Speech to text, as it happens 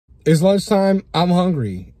It's lunchtime. I'm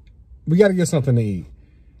hungry. We got to get something to eat.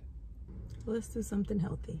 Let's do something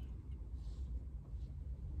healthy.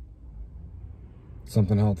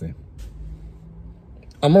 Something healthy.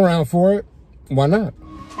 I'm around for it. Why not?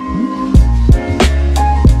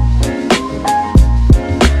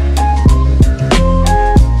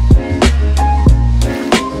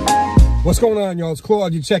 What's going on, y'all? It's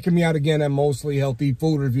Claude. You're checking me out again at Mostly Healthy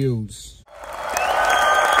Food Reviews.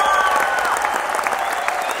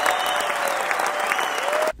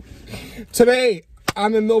 Today,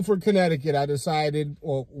 I'm in Milford, Connecticut. I decided,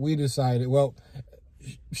 well, we decided, well,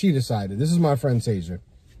 she decided. This is my friend Taja.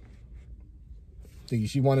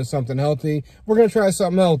 She wanted something healthy. We're going to try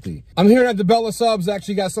something healthy. I'm here at DiBella's Subs.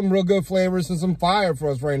 Actually got some real good flavors and some fire for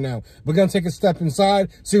us right now. We're going to take a step inside,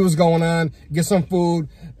 see what's going on, get some food.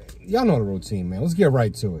 Y'all know the routine, man. Let's get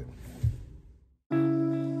right to it.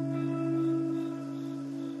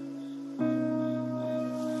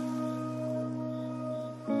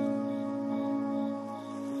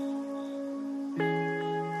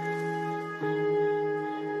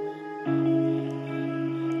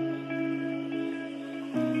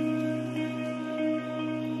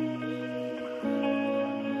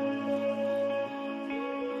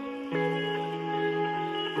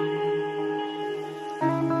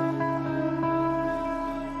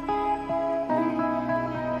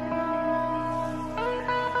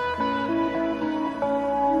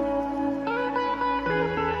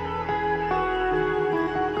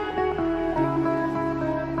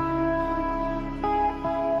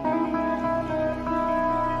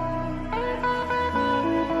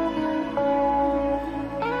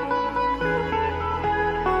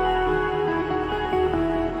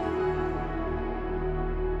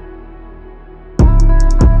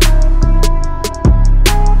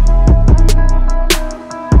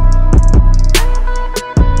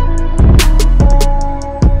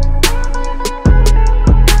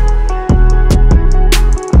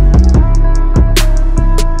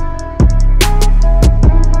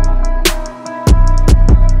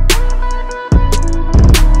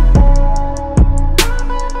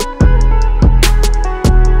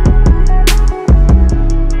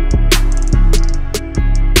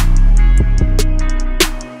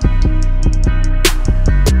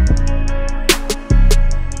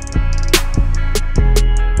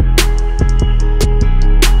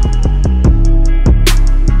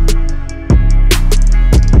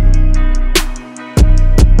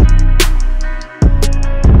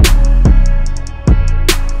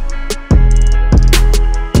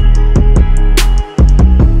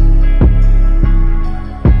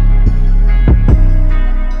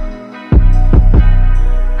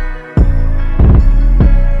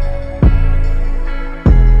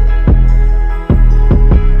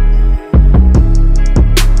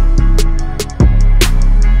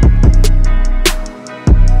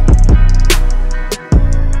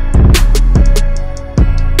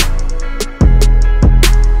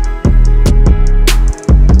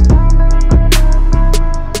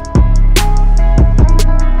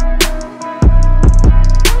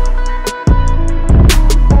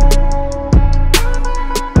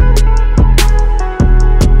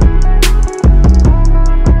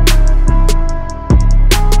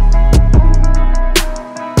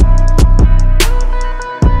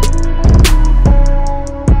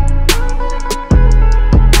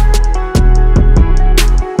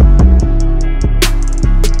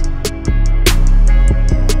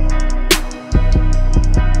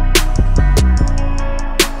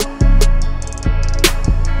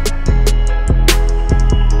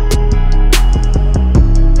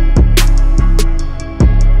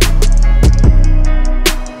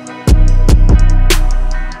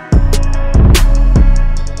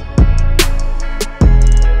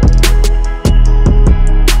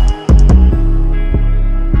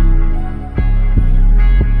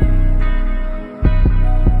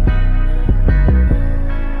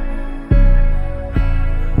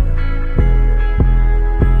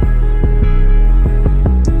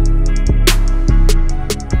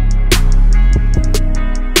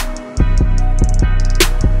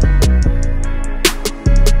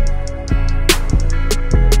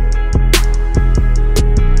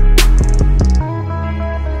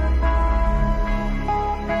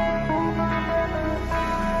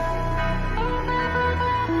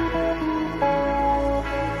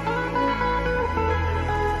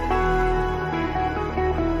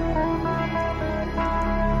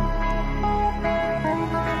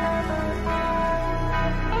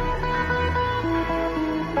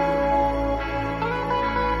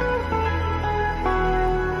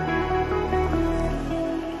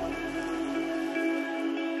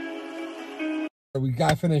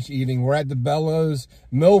 got finished eating. We're at DiBella's,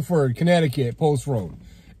 Milford, Connecticut, Post Road.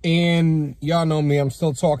 And y'all know me, I'm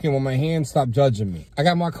still talking with my hands. Stop judging me. I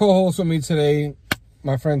got my co-host with me today,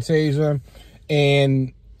 my friend Taja.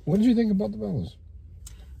 And what did you think about DiBella's?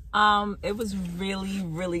 It was really,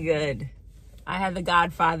 really good. I had the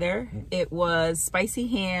Godfather. It was spicy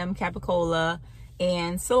ham, capicola,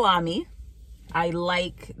 and salami. I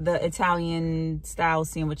like the Italian style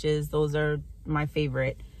sandwiches. Those are my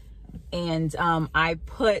favorite. And I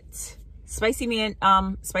put spicy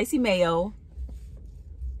mayo,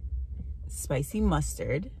 spicy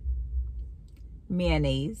mustard,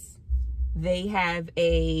 mayonnaise. They have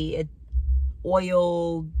a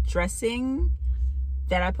oil dressing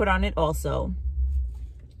that I put on it also,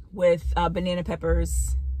 with banana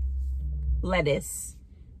peppers, lettuce,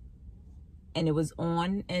 and it was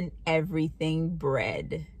on an everything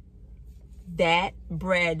bread. That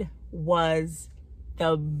bread was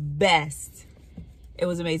the best. It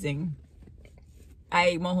was amazing. I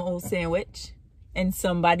ate my whole sandwich and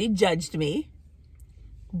somebody judged me,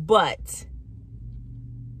 but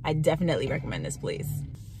I definitely recommend this place.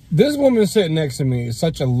 This woman sitting next to me is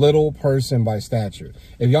such a little person by stature.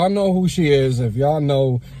 If y'all know who she is, if y'all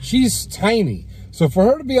know, she's tiny. So for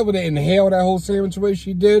her to be able to inhale that whole sandwich the way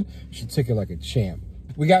she did, she took it like a champ.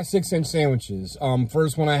 We got 6-inch sandwiches.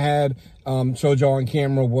 First one I had, showed y'all on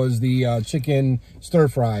camera, was the chicken stir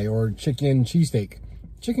fry or chicken cheesesteak.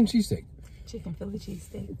 Chicken cheesesteak. Chicken Philly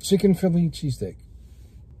cheesesteak. Chicken Philly cheesesteak.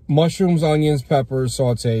 Mushrooms, onions, peppers,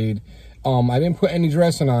 sauteed. I didn't put any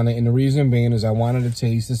dressing on it, and the reason being is I wanted to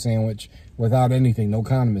taste the sandwich without anything, no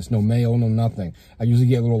condiments, no mayo, no nothing. I usually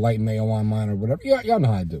get a little light mayo on mine or whatever. Y'all know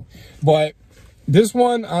how I do. But this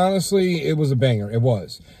one, honestly, it was a banger. It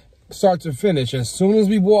was. Start to finish. As soon as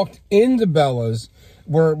we walked into DiBella's,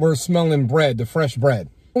 we're smelling bread, the fresh bread.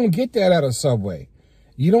 You don't get that at a Subway.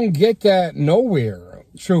 You don't get that nowhere,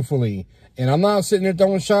 truthfully. And I'm not sitting there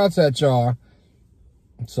throwing shots at y'all,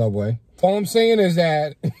 Subway. All I'm saying is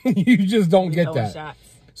that you just don't get that. Shots.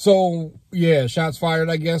 So, yeah, shots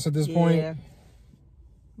fired, I guess, at this point.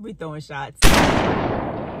 We throwing shots.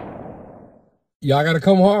 Y'all got to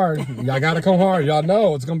come hard. Y'all got to come hard. Y'all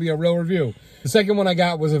know it's going to be a real review. The second one I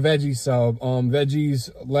got was a veggie sub.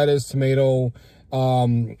 Veggies, lettuce, tomato.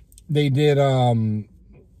 They did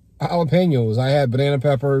jalapenos. I had banana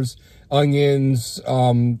peppers, onions,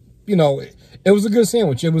 you know, it was a good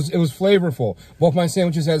sandwich. It was flavorful. Both my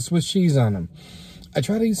sandwiches had Swiss cheese on them. I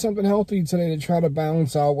tried to eat something healthy today to try to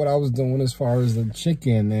balance out what I was doing as far as the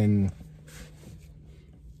chicken, and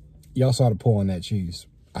y'all saw the pull on that cheese.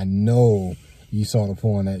 I know you saw the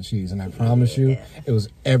pull on that cheese, and I promise you, it was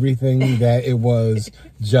everything that it was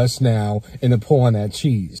just now in the pull on that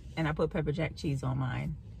cheese. And I put pepper jack cheese on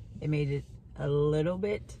mine. It made it a little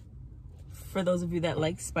bit, for those of you that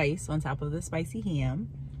like spice, on top of the spicy ham.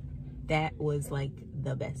 That was like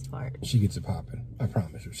the best part. She gets it popping. I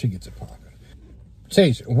promise you, she gets it popping.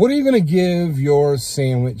 Chase, what are you going to give your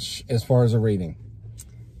sandwich as far as a rating?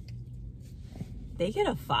 They get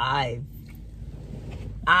a 5.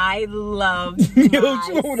 I loved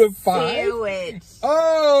my sandwich.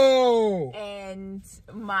 Oh! And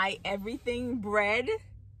my everything bread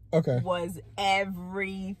was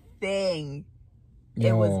everything.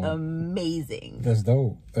 It was amazing. That's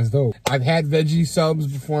dope. That's dope. I've had veggie subs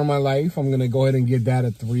before in my life. I'm going to go ahead and give that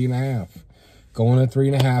a 3.5. Going at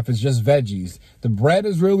 3.5. It's just veggies. The bread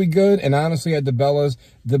is really good. And honestly, at DiBella's,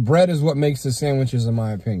 the bread is what makes the sandwiches, in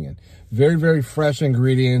my opinion. Very, very fresh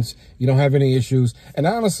ingredients. You don't have any issues. And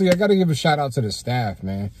honestly, I got to give a shout out to the staff,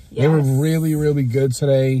 man. Yes. They were really, really good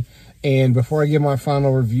today. And before I give my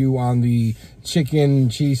final review on the chicken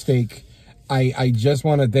cheesesteak, I just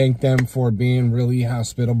want to thank them for being really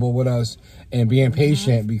hospitable with us and being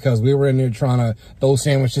patient, because we were in there trying to throw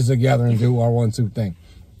sandwiches together and do our 1-2 thing.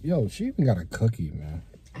 Yo, she even got a cookie, man.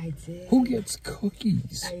 I did. Who gets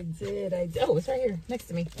cookies? I did. Oh, it's right here next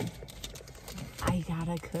to me. I got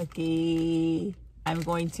a cookie. I'm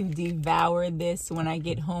going to devour this when I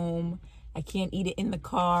get home. I can't eat it in the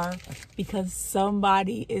car because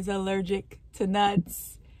somebody is allergic to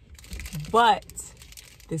nuts. But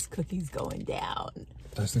this cookie's going down.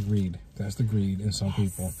 That's the greed. That's the greed in some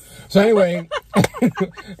people. So anyway,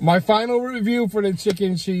 my final review for the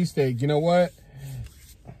chicken cheesesteak. You know what?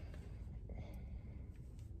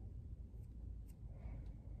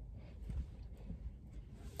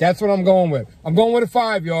 That's what I'm going with. I'm going with a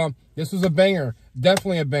 5, y'all. This was a banger.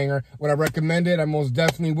 definitely a banger. Would I recommend it? I most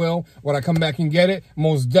definitely will. Would I come back and get it?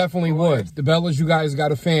 Most definitely would. DiBella's, you guys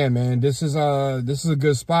got a fan, man. This is a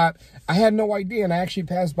good spot. I had no idea, and I actually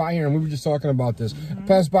passed by here, and we were just talking about this. I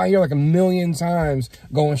passed by here like a million times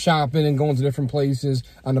going shopping and going to different places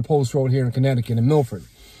on the Post Road here in Connecticut, in Milford.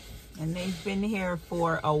 And they've been here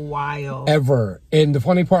for a while. Ever. And the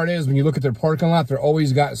funny part is, when you look at their parking lot, they're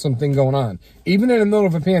always got something going on. Even in the middle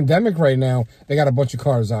of a pandemic right now, they got a bunch of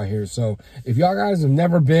cars out here. So if y'all guys have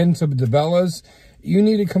never been to DiBella's, you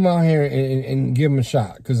need to come out here and give them a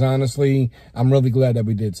shot. Because honestly, I'm really glad that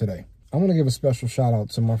we did today. I want to give a special shout out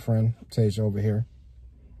to my friend, Taja, over here.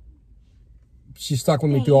 She stuck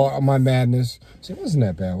with me through all my madness. See, it wasn't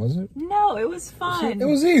that bad, was it? No, it was fun. See, it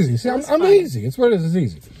was easy. See, I'm easy. It's what it is. It's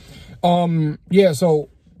easy. Yeah, so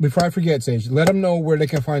before I forget, Sage, let them know where they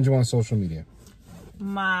can find you on social media.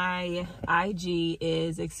 My IG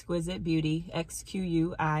is Exquisite Beauty,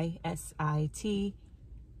 XQUISITBEAUTY.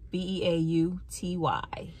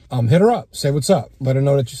 Hit her up. Say what's up. Let her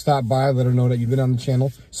know that you stopped by. Let her know that you've been on the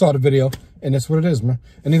channel, saw the video, and that's what it is, man.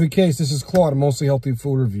 In either case, this is Claude, Mostly Healthy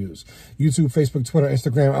Food Reviews. YouTube, Facebook, Twitter,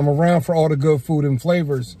 Instagram. I'm around for all the good food and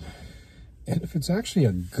flavors. And if it's actually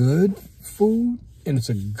a good food, and it's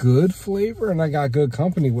a good flavor, and I got good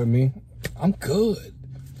company with me, I'm good.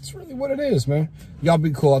 That's really what it is, man. Y'all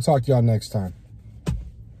be cool. I'll talk to y'all next time.